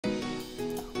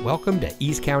Welcome to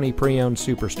East County Pre-Owned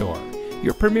Superstore,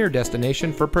 your premier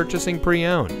destination for purchasing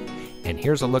pre-owned. And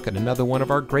here's a look at another one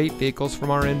of our great vehicles from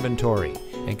our inventory,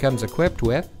 and comes equipped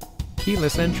with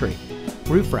keyless entry,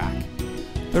 roof rack,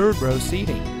 third row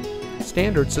seating,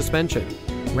 standard suspension,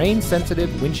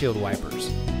 rain-sensitive windshield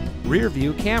wipers, rear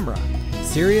view camera,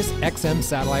 Sirius XM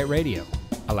satellite radio,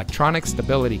 electronic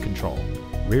stability control,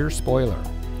 rear spoiler,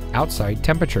 outside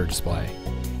temperature display,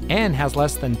 and has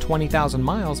less than 20,000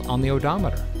 miles on the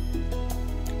odometer.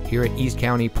 Here at East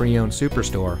County Pre-Owned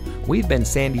Superstore, we've been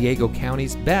San Diego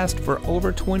County's best for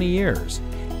over 20 years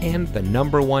and the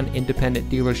 #1 independent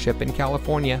dealership in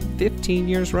California 15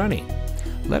 years running.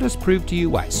 Let us prove to you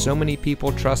why so many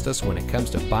people trust us when it comes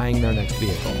to buying their next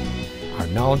vehicle. Our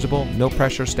knowledgeable,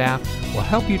 no-pressure staff will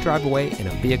help you drive away in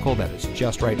a vehicle that is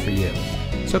just right for you.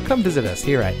 So come visit us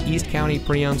here at East County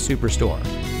Pre-Owned Superstore.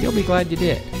 You'll be glad you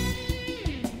did.